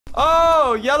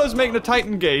Oh, yellow's making a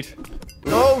Titan gate.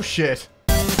 Oh, shit.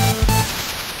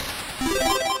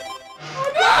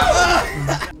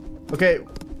 Okay,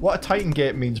 what a Titan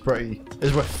gate means, Bretty,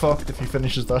 is we're fucked if he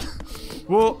finishes that.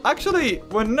 Well, actually,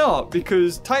 we're not,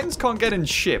 because Titans can't get in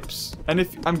ships. And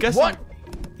if I'm guessing... What?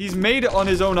 He's made it on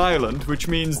his own island, which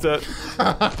means that...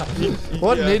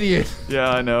 What an idiot.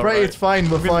 Yeah, I know. Bretty, right? it's fine,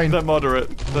 we're fine. They're moderate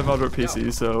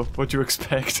PCs, so what do you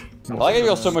expect? I gave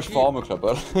you so much farmer club,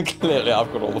 but clearly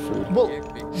I've got all the food. Well,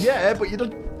 yeah, but you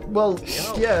don't... Well,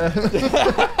 yeah.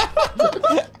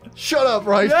 Shut up,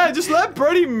 right? Yeah, just let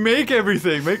Brady make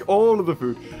everything. Make all of the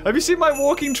food. Have you seen my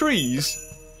walking trees?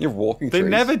 You're walking They trees.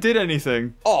 never did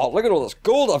anything. Oh, look at all this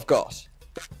gold I've got.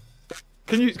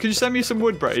 Can you send me some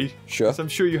wood, Brady? Sure. 'Cause I'm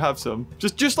sure you have some.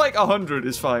 Just like 100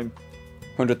 is fine.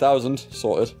 100,000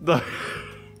 sorted.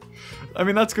 I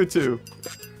mean, that's good too.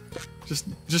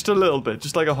 Just a little bit,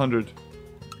 just like 100.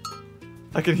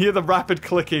 I can hear the rapid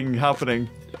clicking happening.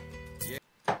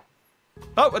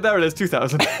 Oh, there it is,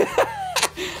 2,000.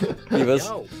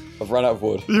 Beavers, I've run out of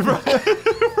wood. You've run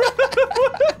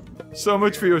so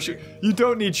much for your ship. You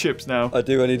don't need ships now. I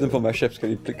do, I need them for my ships.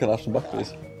 Can I have some back,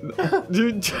 please?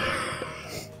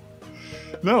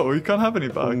 No, you can't have any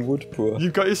back. I'm wood poor.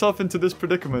 You got yourself into this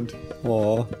predicament.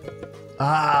 Aww.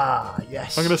 Ah,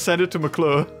 yes. I'm gonna send it to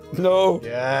McClure. No.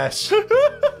 Yes.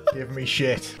 Give me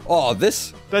shit. Oh,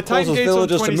 this They're Titan causes gates on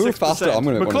villagers to move 26%. faster. I'm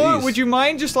gonna make one McClure, of these. would you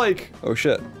mind just like Oh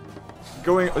shit.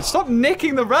 going? Stop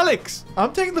nicking the relics.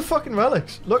 I'm taking the fucking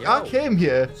relics. Look, I came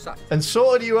here and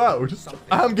sorted you out.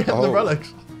 I'm getting the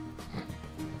relics.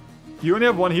 You only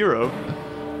have one hero.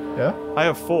 Yeah? I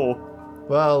have 4.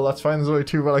 Well, that's fine. There's only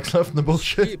 2 relics left in the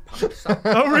bullshit.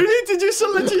 Oh really? Did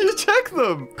you check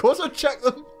them? Of course I checked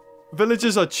them.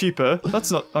 Villages are cheaper.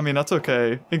 That's not. I mean, that's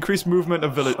okay. Increased movement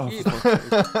of village. Oh,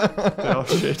 oh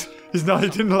shit! He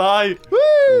didn't lie.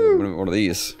 Woo! One of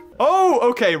these. Oh,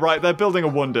 okay, right. They're building a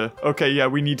wonder. Okay, yeah,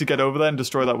 we need to get over there and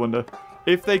destroy that wonder.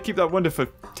 If they keep that wonder for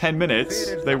 10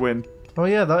 minutes, they win. Oh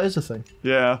yeah, that is a thing.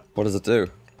 Yeah. What does it do?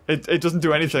 It doesn't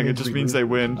do anything. It just means they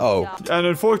win. Oh. And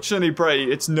unfortunately, Bray,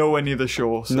 it's nowhere near the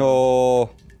shore. So. No.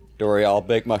 Don't worry, I'll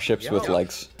make my ships with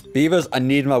legs. Beavers, I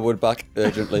need my wood back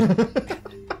urgently.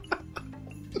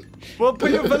 Well,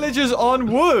 put your villagers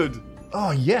on wood.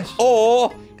 Oh yes.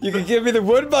 Or you can give me the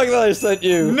wood back that I sent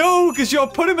you. No, because you're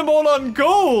putting them all on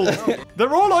gold.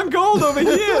 They're all on gold over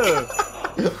here.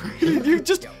 You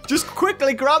just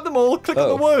quickly grab them all, click on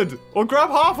the wood, or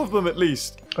grab half of them at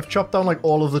least. I've chopped down like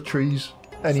all of the trees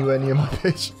anywhere near my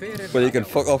base. Well, you can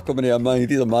fuck off coming near mine.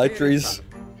 These are my trees.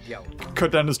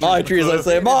 Cut down the street. My trees, I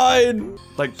say mine.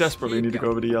 Like desperately need to go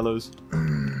over the yellows.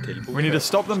 We need to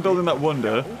stop them building that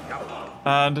wonder.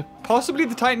 And possibly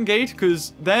the Titan Gate,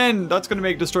 because then that's going to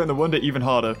make destroying the wonder even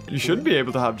harder. You should be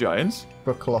able to have giants.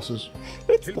 But Colossus.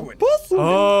 It's not possible.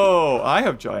 Oh, I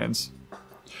have giants.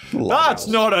 That's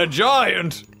not a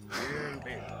giant!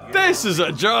 This is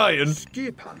a giant!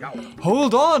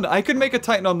 Hold on, I could make a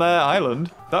Titan on their island.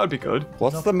 That would be good.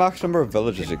 What's the max number of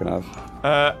villages you can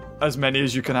have? As many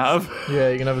as you can have. Yeah,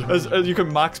 you can have as many. As you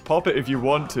can max pop it if you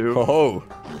want to. Oh,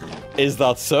 is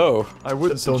that so? I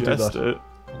wouldn't Don't do suggest that. it.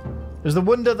 Is the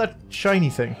wonder that shiny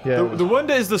thing? Yeah. The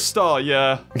wonder is the star,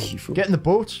 yeah. Get in the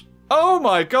boat. Oh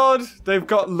my god, they've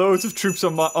got loads of troops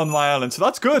on my island, so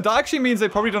that's good. That actually means they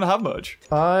probably don't have much.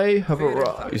 I have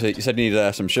arrived. You said you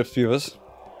need some ships, Beavers.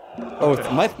 Oh,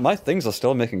 my things are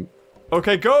still making.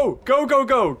 Okay, go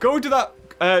to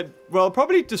that. Well,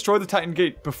 probably destroy the Titan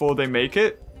Gate before they make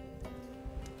it.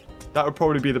 That would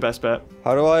probably be the best bet.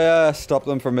 How do I stop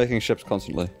them from making ships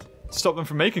constantly? Stop them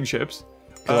from making ships.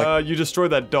 Like- You destroy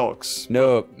their docks.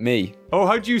 No, me. Oh,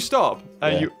 how do you stop?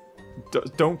 Yeah. You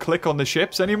don't click on the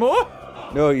ships anymore?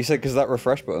 No, you said because that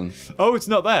refresh button. Oh, it's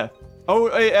not there. Oh,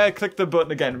 click the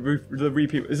button again. The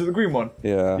repeat. Is it the green one?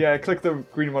 Yeah. Yeah, click the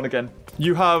green one again.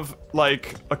 You have,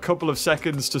 like, a couple of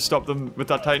seconds to stop them with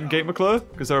that Titan Gate, McClure,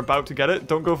 because they're about to get it.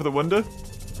 Don't go for the wonder.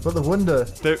 But the wonder.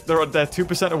 They're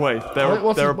 2% away.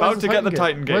 Where's They're about the to get the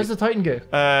Titan Gate. Where's the Titan Gate?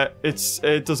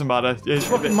 It doesn't matter. It's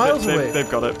fucking miles away. They've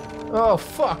got it. Oh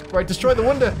fuck! Right, destroy the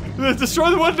wonder.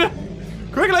 Destroy the wonder!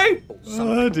 Quickly!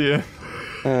 Oh dear.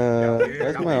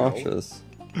 Where's my archers?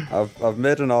 I've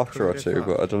made an archer or two,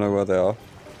 but I don't know where they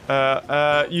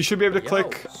are. You should be able to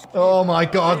click Oh my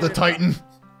god, the Titan.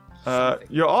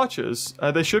 your archers.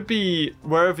 They should be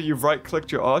wherever you've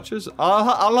right-clicked your archers.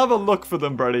 I'll have a look for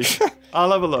them, Brady.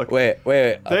 I'll have a look. Wait.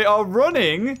 They are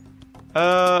running.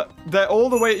 They're all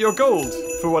the way at your gold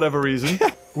for whatever reason.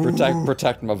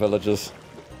 Protect my villagers.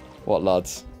 What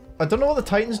lads? I don't know what the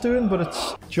Titan's doing, but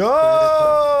it's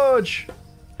George.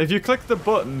 If you click the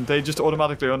button, they just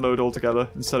automatically unload altogether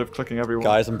instead of clicking everyone.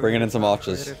 Guys, I'm bringing in some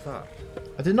archers.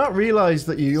 I did not realize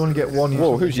that you only get one.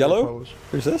 Whoa, who's yellow?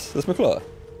 Who's this? This McClure.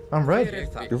 I'm red.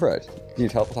 You're red. You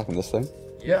need help attacking this thing.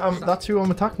 Yeah, that's who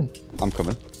I'm attacking. I'm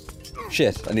coming.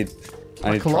 Shit, I need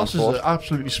Colossus transport. are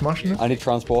absolutely smashing it. I need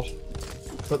transport.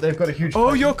 But they've got a huge...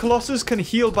 Oh, your Colossus can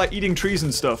heal by eating trees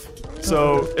and stuff.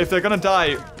 So, if they're gonna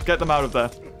die, get them out of there.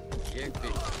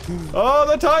 Oh,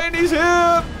 the Tiny's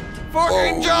here!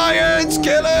 Fucking giants!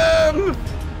 Kill him!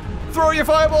 Throw your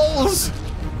fireballs!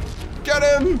 Get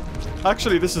him!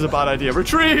 Actually, this is a bad idea.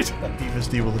 Retreat! Beavers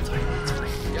deal with the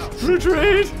Titans.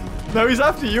 Retreat! No, he's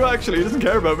after you, actually. He doesn't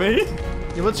care about me.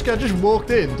 Yeah, but this guy just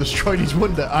walked in, destroyed his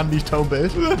wonder and his town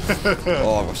base.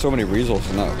 Oh, I've got so many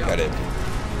resources now. Get it.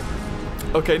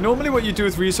 Okay, normally what you do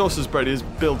with resources, Brady, is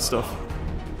build stuff.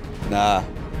 Nah,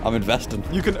 I'm investing.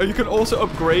 You can also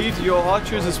upgrade your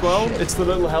archers as well. It's the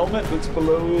little helmet that's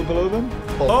below them.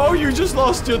 Oh, you just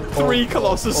lost your 3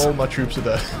 Colossus. All my troops are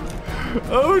dead.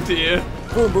 Oh dear.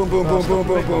 Boom, boom, boom, boom, boom,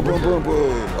 boom, boom, boom, boom,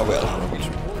 boom. Oh well.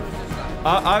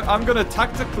 I'm gonna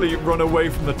tactically run away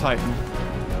from the Titan.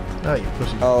 Ah, you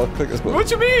pussy. I'll click this button. What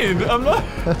do you mean? I'm not.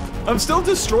 I'm still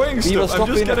destroying stuff. I'm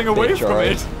just getting away from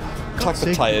it. Attack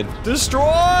the Titan.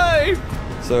 Destroy!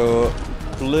 So,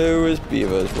 blue is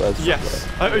beavers, red is Yes.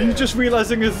 Are you just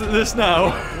realizing this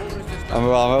now? I'm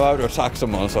about to attack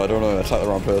someone, so I don't want to attack the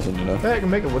wrong person, you know? Yeah, I can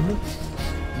make it, wouldn't it?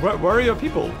 Where are your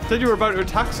people? Said you were about to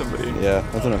attack somebody. Yeah,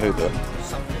 I don't know who though.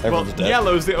 Everyone's dead.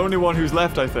 Yellow's the only one who's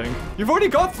left, I think. You've already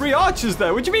got 3 archers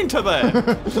there. What do you mean to there?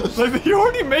 Like, you're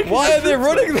already making. Why are they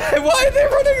running there? Why are they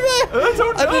running there? I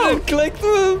don't know. I didn't click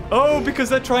them. Oh, because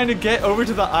they're trying to get over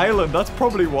to the island. That's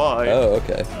probably why. Oh,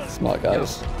 okay. Smart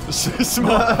guys.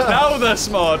 Smart. Now they're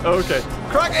smart. Okay.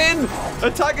 Kraken!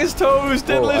 Attack his toes.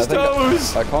 Diddle his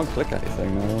toes. I can't click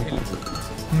anything. No, I can't see.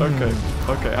 Okay.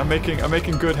 Okay. I'm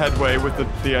making good headway with the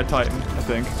Titan, I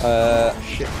think.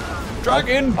 Shit.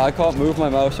 Dragon! I can't move my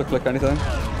mouse or click anything.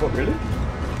 What, really?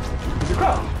 Is it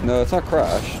crash? No, it's not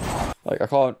crash. Like I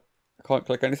can't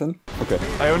click anything. Okay.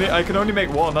 I can only make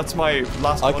 1. That's my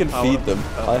last one. I can feed them.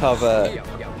 I have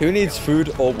who needs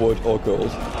food or wood or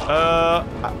gold?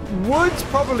 Wood's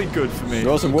probably good for me. You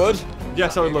want some wood?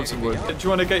 Yes, I would love some wood. Do you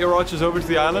want to get your archers over to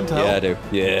the island to help? Yeah, I do.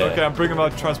 Yeah. Okay, I'm bringing my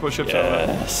transport ships over.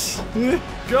 Yes.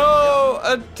 Go!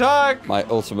 Attack! My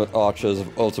ultimate archers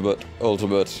of ultimate.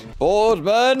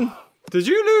 Boardman! Did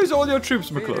you lose all your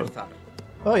troops, McClure?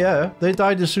 Oh yeah, they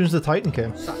died as soon as the Titan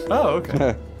came. Oh,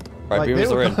 okay. Right, Like,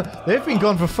 beavers are in. they've been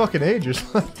gone for fucking ages.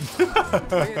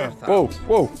 Whoa,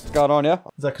 what's going on, yeah?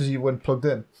 Is that because you weren't plugged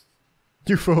in?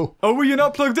 You fool. Oh, were you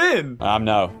not plugged in?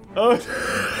 No. Oh,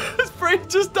 his brain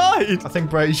just died. I think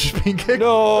Brady's just been kicked. I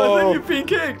No! think you've been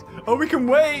kicked. Oh, we can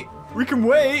wait. We can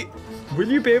wait. Will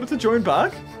you be able to join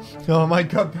back? Oh my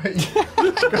god, Brady.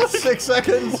 Got 6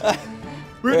 seconds.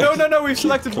 No, we've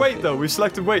selected wait though. We've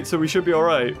selected wait, so we should be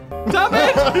alright. Damn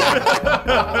it!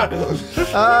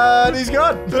 And he's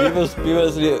gone. Beavers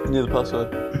near the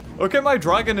password. Okay, my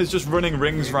dragon is just running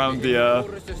rings around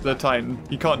the Titan.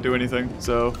 He can't do anything,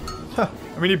 so... I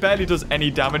mean, he barely does any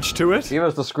damage to it.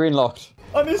 Beavers, the screen locked.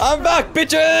 I'm back,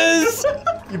 bitches!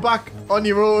 You're back on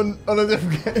your own on a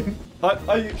different game.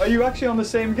 Are you actually on the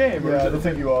same game? Yeah, I don't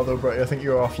think you are though, Brady. I think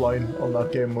you're offline on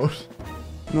that game mode.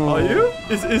 No. Are you?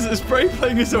 Is Bray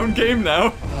playing his own game now?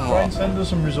 Try and send us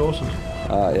some resources.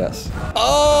 Ah, yes.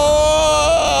 Oh!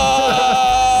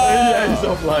 Yeah, he's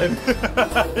offline.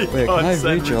 Wait, can I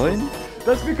rejoin?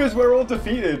 That's because we're all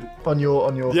defeated. On your.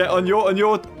 Yeah, on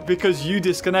your because you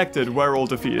disconnected, we're all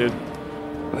defeated.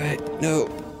 Wait, no.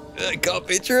 It can't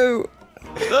be true.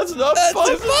 That's not That's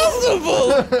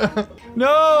possible. impossible! No,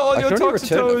 all your can only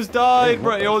Toxotos return- died,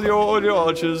 Bray. All your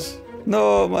archers.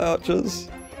 No, my archers.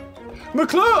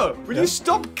 McClure, will you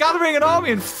stop gathering an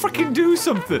army and freaking do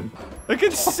something? I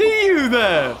can see you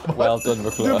there. Well done,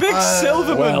 McClure. The big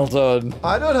silverman. Well done.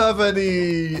 I don't have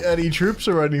any troops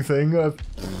or anything. I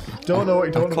don't know what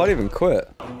you're talking I can't even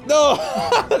quit. No!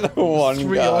 No one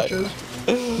 3 guy. archers.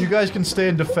 You guys can stay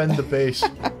and defend the base.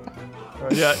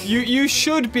 Yeah, you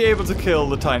should be able to kill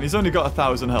the Titan. He's only got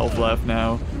 1,000 health left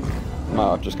now. My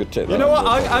archers could take that. You know what?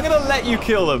 I'm gonna let you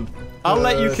kill him. I'll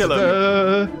let you kill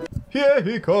him. Here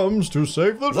he comes to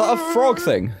save the day. Is that a frog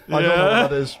thing? I don't know what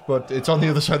that is, but it's on the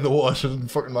other side of the water, so it doesn't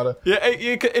fucking matter. Yeah,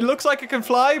 it looks like it can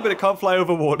fly, but it can't fly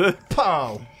over water.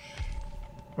 Pow!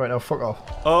 Right now, fuck off.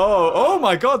 Oh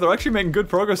my god, they're actually making good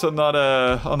progress on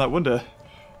that wonder.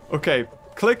 Okay,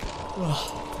 click.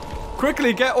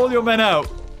 Quickly, get all your men out.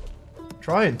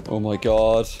 Trying. Oh my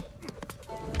god.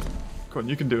 Come on,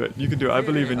 you can do it. You can do it. I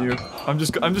believe in you. I'm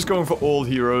just going for all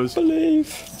heroes.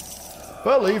 Believe.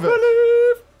 Believe it.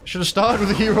 Should have started with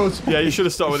the heroes. Yeah, you should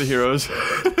have started with the heroes.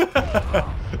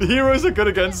 The heroes are good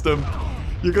against them.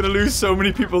 You're gonna lose so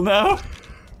many people now.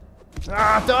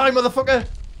 Ah, die, motherfucker!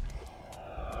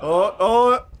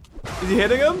 Oh, is he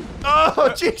hitting him?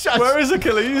 Oh, Jesus! Where is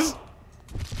Achilles?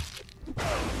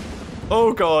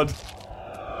 Oh God.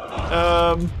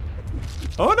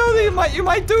 Oh no, you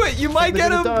might do it. You might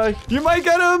get him. Die. You might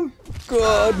get him.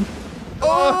 God.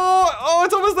 Oh,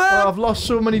 it's almost there. Oh, I've lost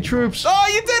so many troops. Oh,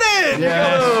 you did it!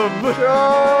 Yes. You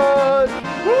got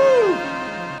him. Woo!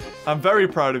 I'm very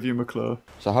proud of you, McClure.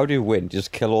 So how do you win?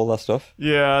 Just kill all that stuff?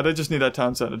 Yeah, they just need that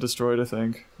town center destroyed, I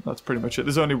think. That's pretty much it.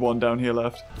 There's only one down here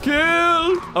left. Kill!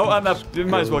 Oh, and that, you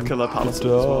might as well kill that palace as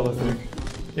well, I think.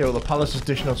 Yeah, well, the palace is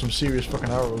dishing out some serious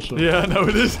fucking arrows. So. Yeah, no,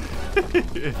 it is.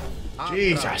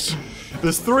 Jesus.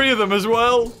 There's 3 of them as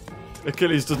well.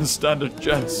 Achilles doesn't stand a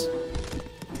chance.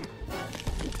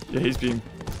 Yeah, he's being...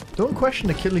 Don't question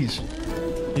Achilles.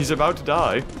 He's about to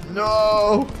die.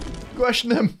 No!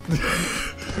 Question him.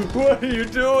 What are you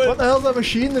doing? What the hell's that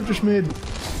machine they've just made?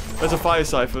 There's a fire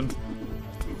siphon.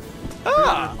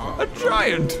 Ah! A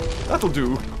giant! That'll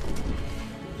do.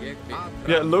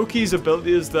 Yeah, Loki's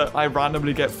ability is that I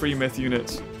randomly get free myth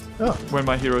units when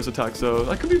my heroes attack, so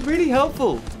that could be really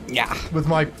helpful. Yeah. With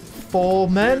my 4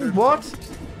 men? What?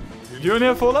 You only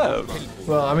have 4 left.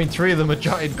 Well, I mean, 3 of them are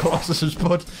giant colossuses,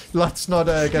 but let's not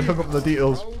get hung up on the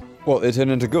details. What, they turn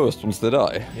into ghosts once they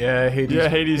die? Yeah, Hades. Yeah,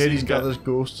 Hades gathers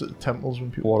ghosts at the temples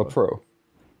when people. What a pro.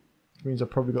 Which means I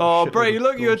probably got. Oh, Bray,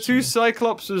 look, you had 2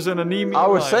 Cyclopses and an Emu. I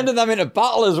was sending them into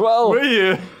battle as well. Were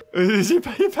you? Your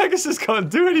Pegasus can't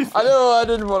do anything. I know, I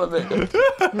didn't want to make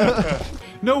it.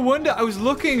 No wonder, I was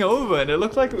looking over and it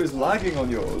looked like it was lagging on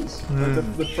yours.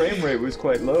 Like the frame rate was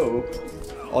quite low.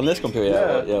 On this computer,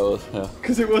 yeah, it was, yeah.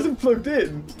 Because it wasn't plugged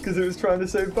in, because it was trying to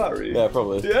save battery. Yeah,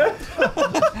 probably. Yeah?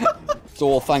 It's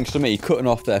all thanks to me cutting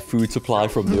off their food supply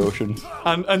from the ocean.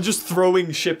 And just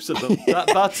throwing ships at them.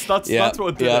 That's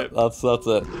what did it. That's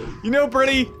it. You know,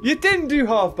 Brady, you didn't do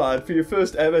half bad for your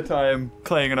first ever time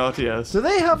playing an RTS. Do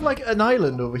they have like an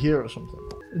island over here or something?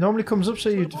 It normally comes up so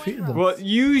you defeated them. Well,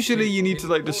 usually you need to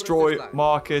like destroy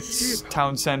markets,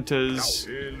 town centers.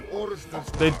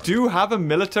 They do have a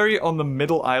military on the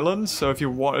middle island, so if you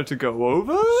wanted to go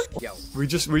over, we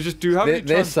just do have.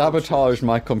 They sabotaged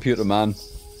my computer, man.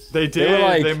 They did. They were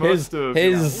like, they must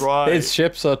have. his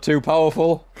ships are too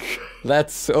powerful.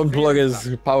 Let's unplug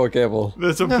his power cable.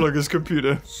 Let's unplug his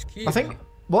computer. I think.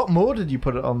 What mode did you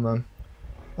put it on then?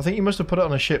 I think you must have put it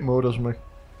on a ship mode or something.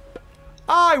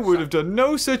 I would have done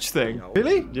no such thing.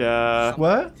 Really? Yeah.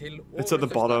 Where? It's at the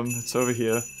bottom. It's over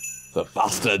here. The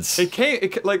bastards.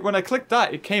 It like when I clicked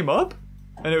that, it came up,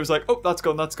 and it was like, oh, that's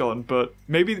gone. But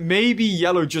maybe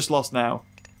yellow just lost now.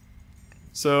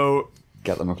 So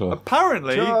Get them, McClure.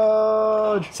 apparently,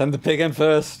 Charge! Send the pig in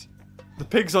first. the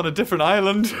pig's on a different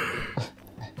island.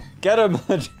 Get him.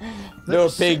 No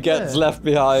Let's pig sit gets there. left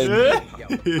behind.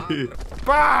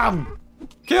 Bam!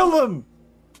 Kill them.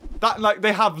 That like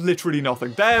they have literally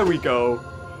nothing. There we go.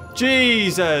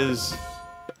 Jesus.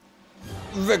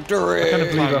 Victory. I can't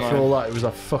believe Timeline. after all that it was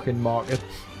a fucking market.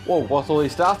 Whoa, what's all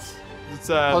these stats? It's,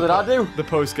 What did I do? The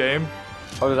post game.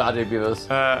 What did I do, Beavers?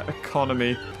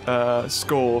 Economy.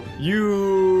 Score.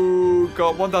 You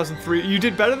got 1,003. You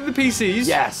did better than the PCs.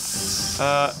 Yes.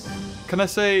 Can I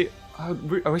say? I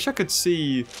wish I could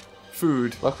see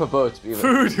food. Look for boats, Beavers.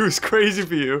 Food was crazy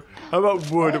for you. How about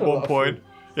wood at one point?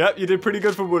 Yep, you did pretty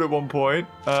good for wood at one point.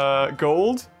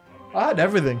 Gold. I had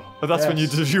everything. But that's when you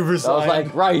Yes. you I was resigned.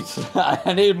 like, right,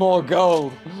 I need more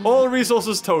gold. All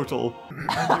resources total.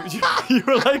 You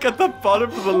were like at the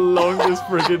bottom for the longest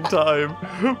friggin' time.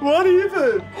 What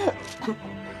even?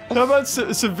 How about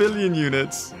civilian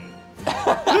units? Look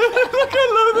how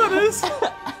low that is.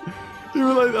 You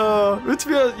were like,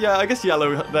 yeah, I guess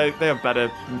yellow. They have better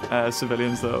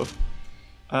civilians though.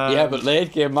 Yeah, but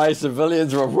late game, my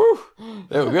civilians were, woo,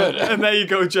 they were good. And there you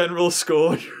go, general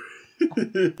score.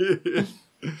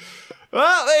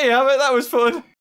 Well, there you have it. That was fun.